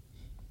Sr.,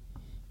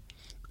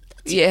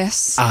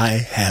 Yes. I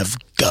have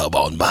gum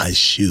on my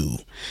shoe.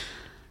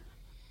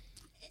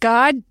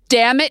 God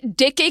damn it,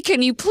 Dickie,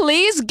 can you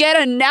please get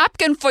a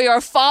napkin for your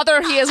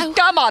father? He has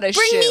gum on his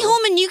shoe. Bring me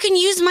home and you can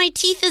use my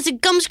teeth as a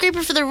gum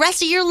scraper for the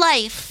rest of your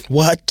life.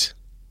 What?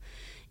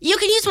 You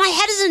can use my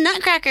head as a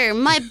nutcracker,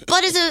 my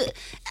butt as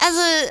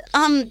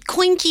a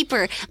coin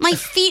keeper, my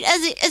feet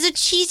as a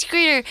cheese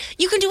grater.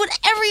 You can do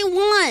whatever you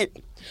want.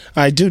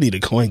 I do need a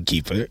coin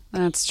keeper.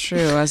 That's true,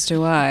 as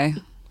do I.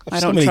 I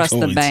So don't many trust the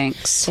coins.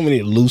 banks. So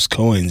many loose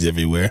coins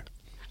everywhere.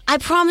 I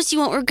promise you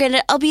won't regret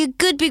it. I'll be a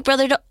good big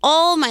brother to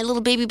all my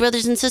little baby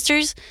brothers and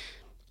sisters.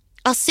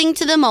 I'll sing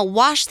to them. I'll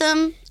wash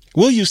them.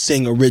 Will you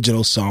sing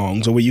original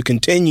songs or will you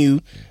continue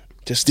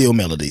to steal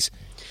melodies?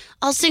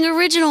 I'll sing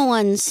original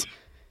ones.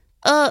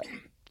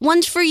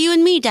 One's for you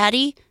and me,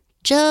 Daddy.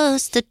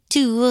 Just the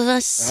two of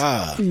us.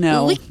 Ah.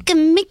 No. We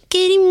can make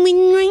it in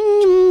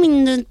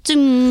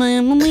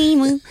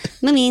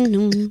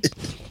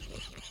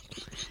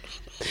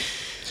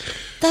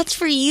That's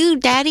for you,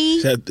 Daddy.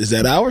 Is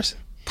that ours?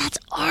 That's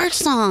our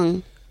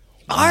song.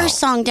 Our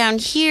song down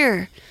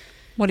here.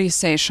 What do you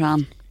say,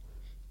 Sean?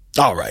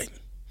 All right.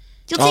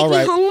 You'll take All me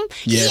right. home?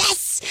 Yes.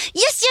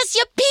 Yes,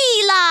 you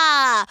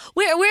pila.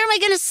 Where am I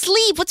going to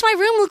sleep? What's my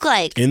room look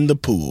like? In the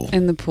pool.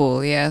 In the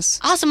pool, yes.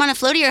 Awesome, on a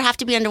floaty or have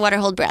to be underwater,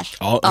 hold breath?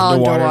 All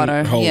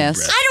Underwater, hold yes.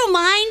 breath. I don't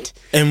mind.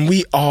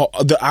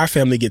 And our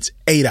family gets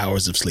 8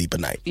 hours of sleep a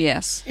night.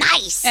 Yes.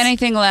 Nice.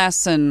 Anything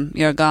less and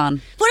you're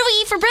gone. What do we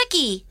eat for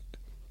brekkie?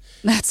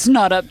 That's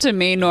not up to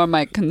me nor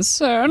my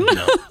concern. No.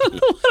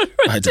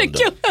 I don't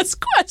know. Ridiculous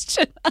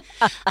question.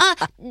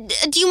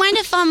 Do you mind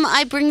if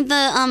I bring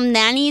the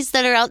nannies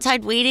that are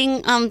outside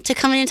waiting to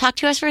come in and talk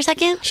to us for a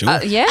second?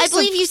 Sure. Yes. I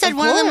believe you said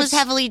one of them was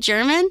heavily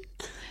German.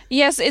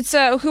 Yes, it's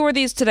who are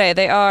these today?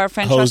 They are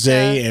Francesca.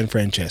 Jose and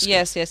Francesca.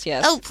 Yes.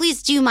 Oh,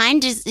 please, do you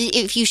mind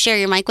if you share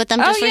your mic with them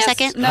just for a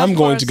second? No, I'm of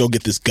going course. to go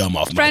get this gum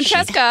off my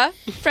shoe.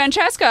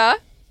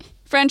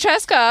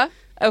 Francesca.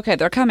 Okay,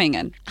 they're coming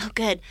in. Oh,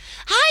 good.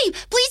 Hi,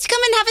 please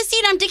come and have a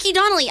seat. I'm Dickie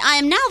Donnelly. I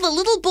am now the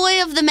little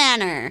boy of the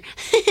manor.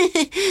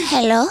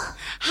 Hello?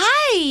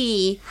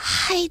 Hi.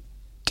 Hi,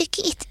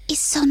 Dickie. It is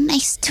so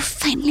nice to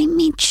finally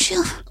meet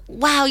you.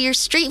 Wow, you're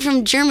straight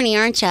from Germany,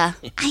 aren't you?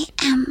 I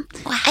am.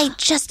 Wow. I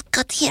just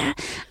got here.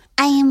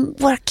 I am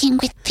working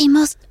with the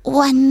most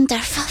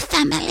wonderful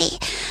family.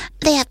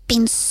 They have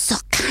been so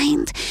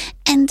kind,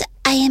 and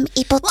I am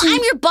able to... Well,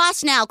 I'm your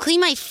boss now. Clean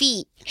my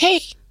feet.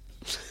 Hey,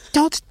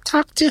 don't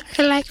talk to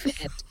her like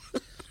that.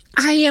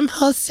 I am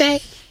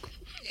Jose,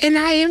 and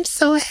I am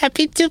so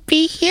happy to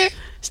be here.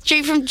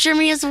 Straight from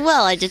Germany as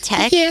well, I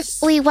detect.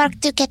 Yes. We work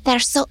together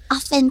so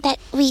often that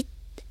we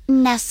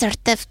now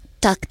sort of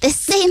talk the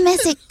same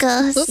as it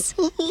goes.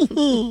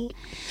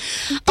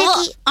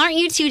 Well, aren't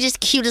you two just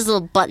cute as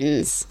little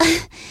buttons?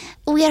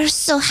 We are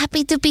so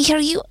happy to be here.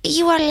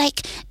 You are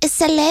like a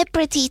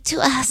celebrity to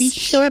us. We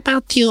hear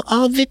about you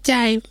all the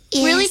time.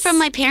 Yes. Really, from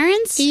my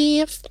parents?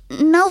 Yes.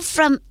 No,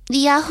 from the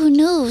Yahoo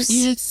News.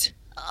 Yes.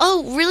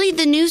 Oh, really?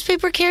 The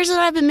newspaper cares that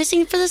I've been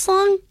missing for this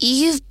long?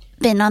 You've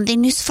been on the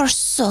news for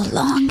so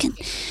long, and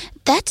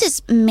that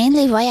is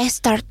mainly why I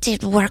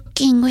started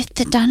working with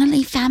the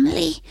Donnelly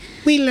family.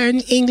 We learn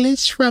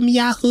English from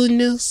Yahoo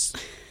News.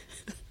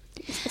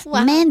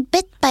 Wow. Man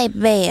bit by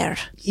bear.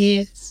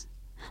 Yes.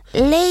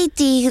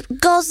 Lady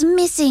goes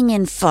missing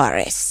in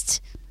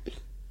forest.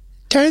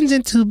 Turns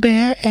into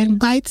bear and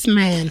bites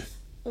man.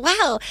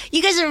 Wow,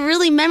 you guys have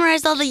really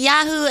memorized all the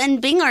Yahoo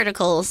and Bing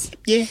articles.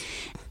 Yeah.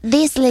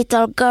 This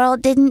little girl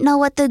didn't know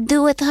what to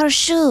do with her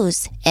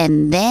shoes,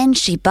 and then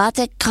she bought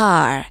a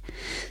car.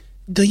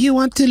 Do you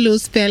want to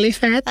lose belly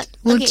fat?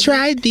 We'll okay.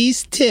 try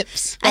these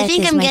tips. I That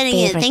think is I'm my getting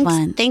it. favorite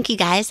one. Thank you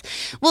guys.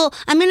 Well,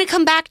 I'm going to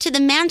come back to the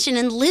mansion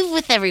and live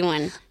with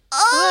everyone.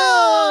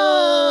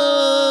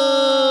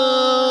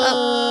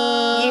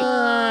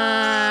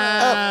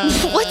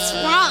 What's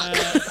wrong?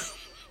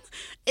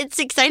 It's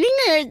exciting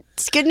or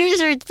it's good news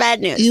or it's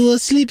bad news? You will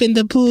sleep in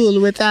the pool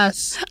with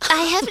us.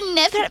 I have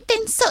never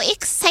been so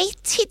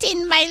excited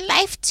in my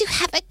life to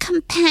have a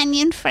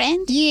companion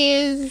friend.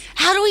 Yes.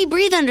 How do we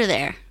breathe under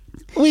there?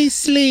 We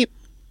sleep.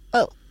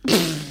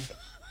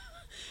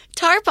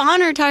 Tarp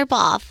on or tarp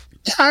off?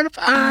 Tarp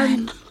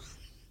on.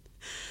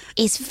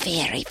 It's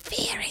very,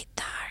 very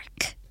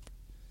dark.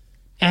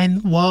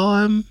 And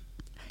warm.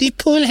 The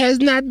pool has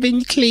not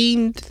been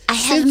cleaned I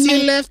have since you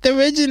made- left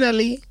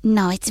originally.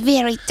 No, it's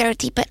very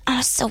dirty, but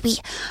also we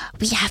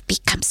have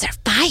become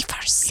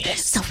survivors.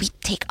 Yes. So we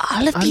take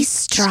all of these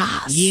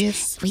straws.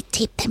 Yes. We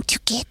tape them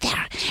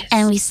together,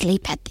 and we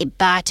sleep at the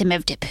bottom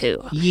of the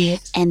pool.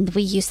 Yes. And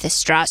we use the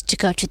straws to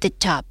go to the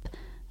top.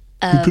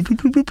 And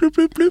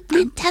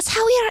that's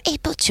how we are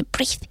able to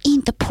breathe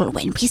in the pool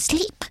when we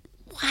sleep.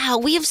 Wow,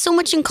 we have so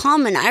much in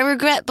common. I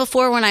regret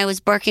before when I was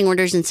barking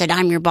orders and said,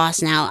 I'm your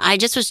boss now. I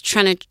just was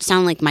trying to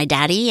sound like my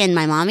daddy and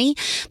my mommy.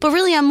 But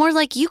really, I'm more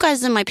like you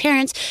guys than my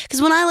parents. Because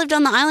when I lived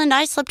on the island,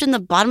 I slept in the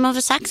bottom of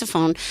a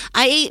saxophone.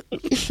 I ate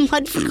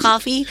mud for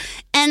coffee.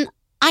 And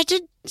I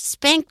got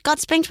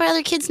spanked by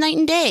other kids night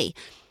and day.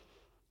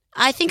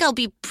 I think I'll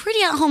be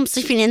pretty at home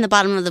sleeping in the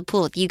bottom of the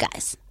pool with you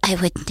guys. I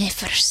would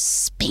never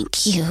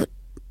spank you,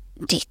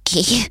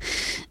 Dickie.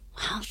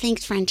 Wow,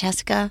 thanks,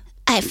 Francesca.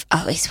 I've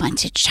always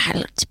wanted a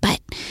child,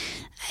 but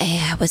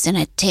I was in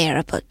a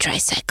terrible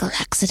tricycle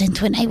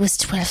accident when I was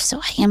 12, so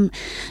I am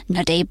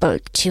not able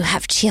to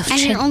have children.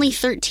 And you're only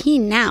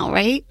 13 now,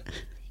 right?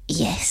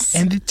 Yes.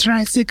 And the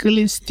tricycle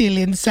is still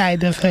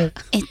inside of her.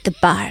 At the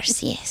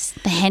bars, yes.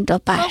 The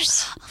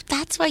handlebars. Oh,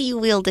 that's why you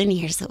wheeled in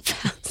here so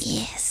fast.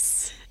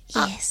 Yes.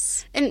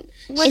 Yes. And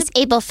what It's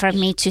able for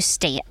me to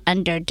stay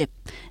under the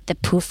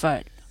pool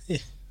for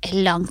a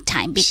long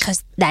time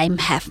because I'm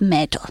half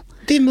metal.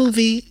 The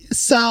movie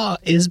Saw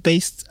is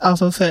based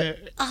off of her.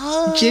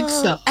 Oh,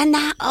 Jigsaw. And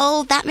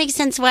that makes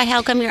sense why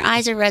how come your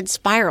eyes are red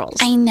spirals.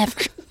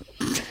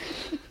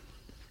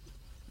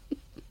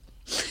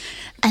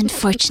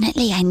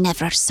 Unfortunately, I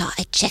never saw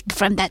a check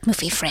from that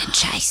movie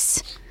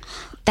franchise.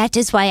 That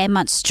is why I'm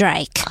on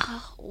strike.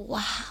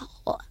 Wow.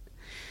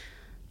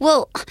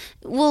 Well,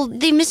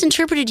 they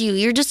misinterpreted you.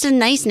 You're just a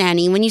nice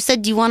nanny. When you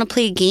said, do you want to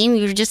play a game,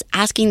 you were just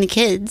asking the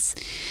kids.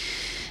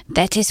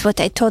 That is what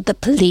I told the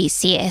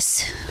police,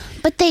 yes.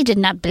 But they did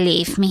not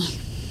believe me.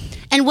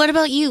 And what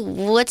about you?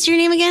 What's your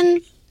name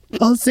again?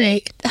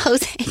 Jose.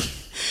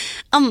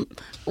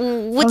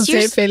 What's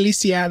Jose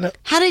Feliciano.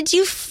 How did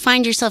you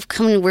find yourself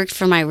coming to work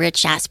for my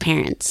rich-ass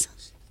parents?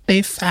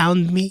 They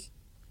found me.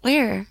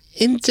 Where?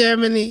 In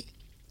Germany.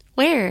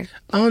 Where?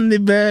 On the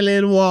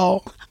Berlin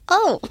Wall.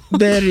 Oh.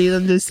 Buried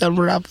under some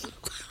rubble.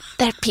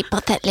 There are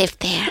people that live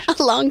there.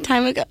 A long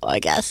time ago, I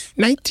guess.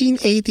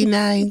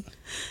 1989.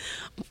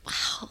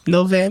 Wow.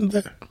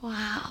 November.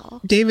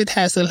 Wow. David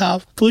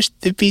Hasselhoff pushed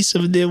the piece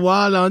of the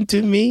wall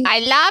onto me. I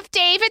love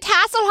David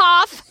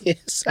Hasselhoff.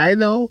 Yes, I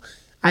know.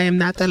 I am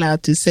not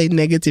allowed to say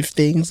negative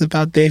things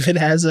about David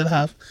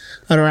Hasselhoff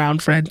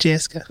around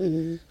Francesca.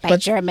 By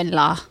German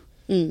law.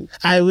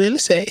 I will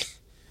say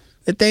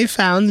that they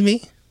found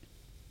me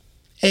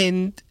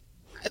and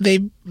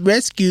they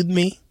rescued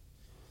me.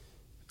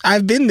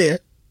 I've been there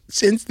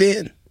since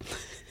then.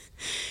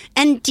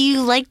 And do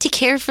you like to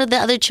care for the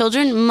other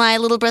children, my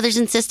little brothers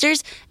and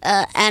sisters,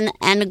 and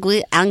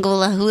Angola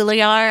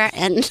Huliar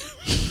and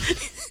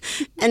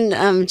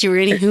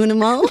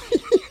Geronimo?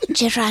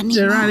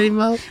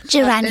 Geronimo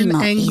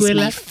is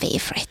my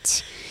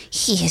favorite.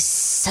 He is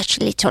such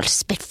a little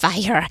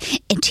spitfire,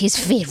 and his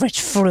favorite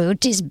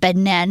fruit is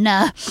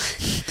banana.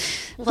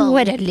 Well,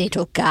 what a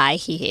little guy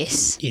he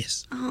is.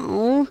 Yes.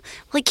 Oh,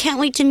 well, I can't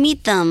wait to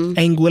meet them.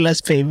 Anguilla's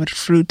favorite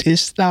fruit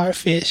is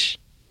starfish.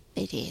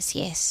 It is,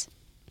 yes.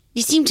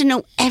 You seem to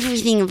know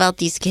everything about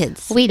these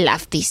kids. We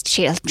love these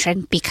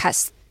children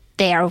because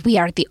we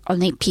are the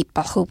only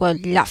people who will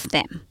love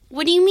them.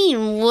 What do you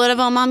mean? What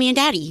about Mommy and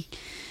Daddy?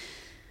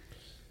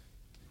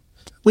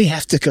 We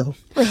have to go.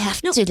 We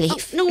have to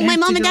leave. My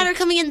mom and dad are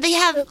coming in. They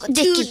have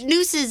two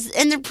nooses,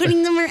 and they're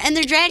putting them, and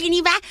they're dragging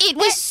you back. It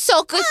was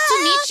so good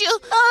to meet you.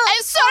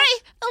 I'm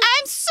sorry.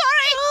 I'm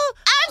sorry.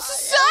 I'm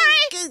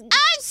sorry.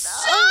 I'm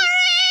sorry.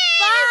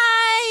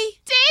 Bye.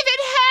 David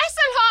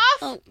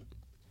Hasselhoff.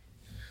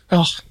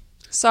 Oh,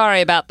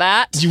 Sorry about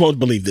that. you won't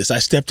believe this. I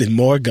stepped in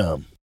more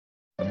gum.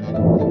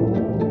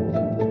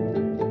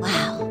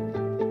 Wow.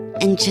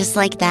 And just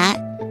like that,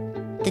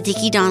 the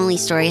Dickie Donnelly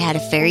story had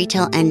a fairy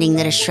tale ending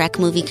that a Shrek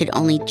movie could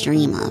only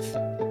dream of.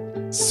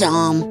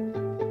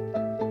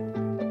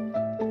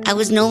 I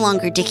was no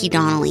longer Dickie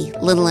Donnelly,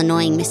 little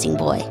annoying missing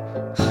boy.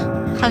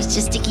 I was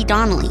just Dickie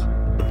Donnelly,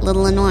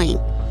 little annoying.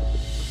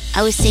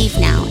 I was safe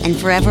now and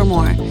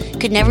forevermore,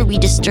 could never be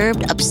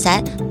disturbed,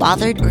 upset,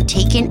 bothered, or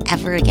taken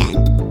ever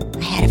again.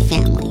 I had a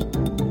family.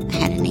 I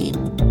had a name.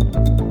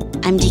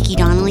 I'm Dickie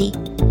Donnelly,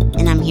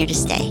 and I'm here to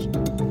stay.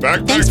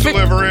 Backpack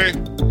delivery.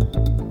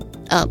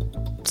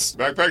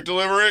 Backpack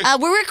delivery?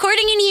 We're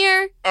recording in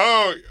here.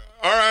 Oh,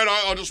 all right.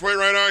 I'll just wait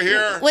right out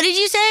here. What did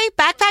you say?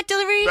 Backpack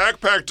delivery?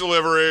 Backpack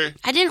delivery.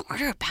 I didn't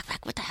order a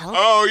backpack. What the hell?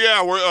 Oh,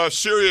 yeah.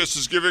 Sirius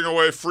is giving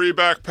away free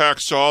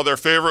backpacks to all their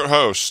favorite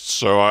hosts.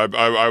 So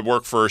I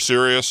work for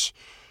Sirius.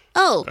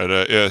 Oh. And,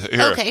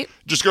 here. Okay.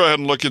 Just go ahead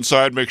and look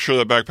inside. Make sure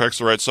that backpack's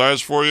the right size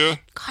for you.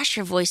 Gosh,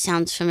 your voice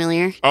sounds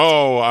familiar.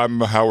 Oh,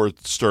 I'm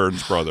Howard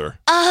Stern's brother.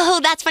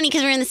 Oh, that's funny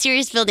because we're in the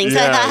Sirius building. So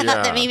I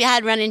thought that maybe I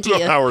had run into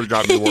you. Howard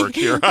got me work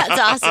here.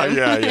 That's awesome.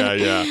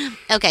 Yeah.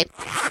 Okay.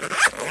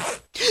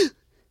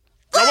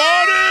 Come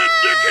on in,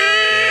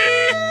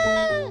 Dickie!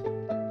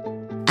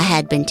 I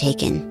had been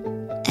taken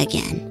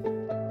again.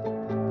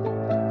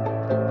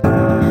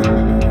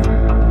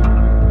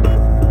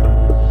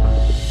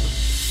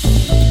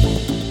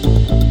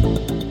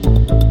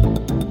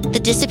 The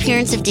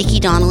Disappearance of Dickie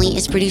Donnelly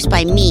is produced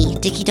by me,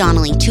 Dickie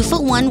Donnelly,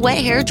 2'1", wet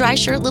hair, dry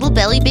shirt, little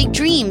belly, big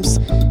dreams,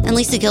 and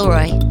Lisa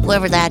Gilroy,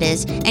 whoever that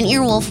is, and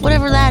Earwolf,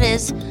 whatever that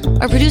is.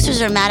 Our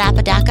producers are Matt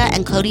Apodaca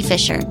and Cody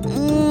Fisher.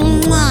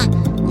 Mwah!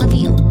 Love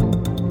you.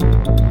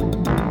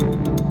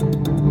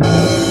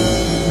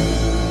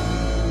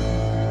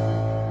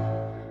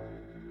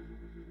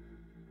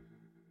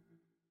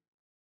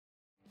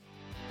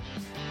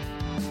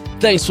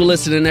 Thanks for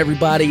listening,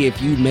 everybody.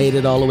 If you made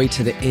it all the way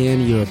to the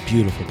end, you're a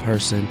beautiful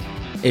person.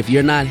 If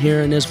you're not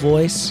hearing this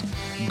voice,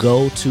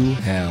 go to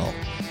hell.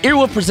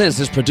 Earwolf Presents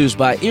is produced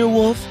by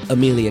Earwolf,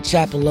 Amelia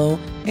Chapello,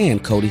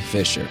 and Cody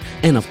Fisher.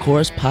 And of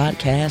course,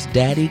 podcast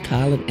daddy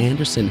Colin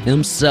Anderson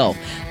himself.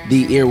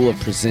 The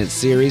Earwolf Presents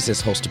series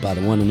is hosted by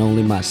the one and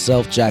only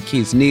myself,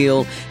 Jaquez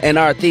Neal, and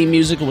our theme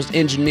music was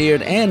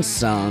engineered and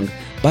sung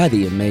by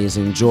the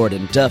amazing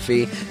Jordan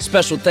Duffy.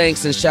 Special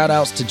thanks and shout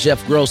outs to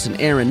Jeff Gross and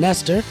Aaron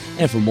Nestor.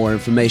 And for more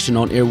information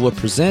on Earwolf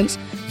Presents,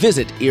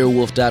 visit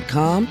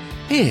earwolf.com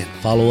and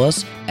follow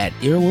us at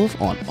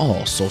Earwolf on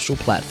all social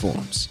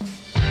platforms.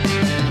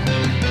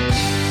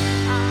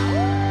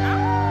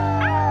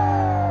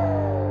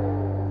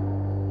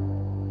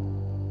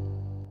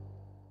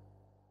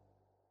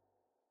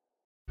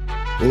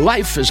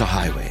 Life is a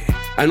highway,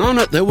 and on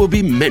it there will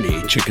be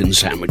many chicken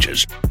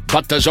sandwiches.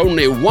 But there's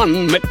only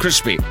one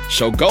McCrispy,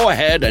 so go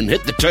ahead and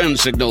hit the turn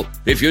signal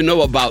if you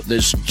know about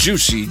this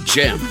juicy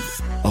gem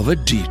of a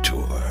detour.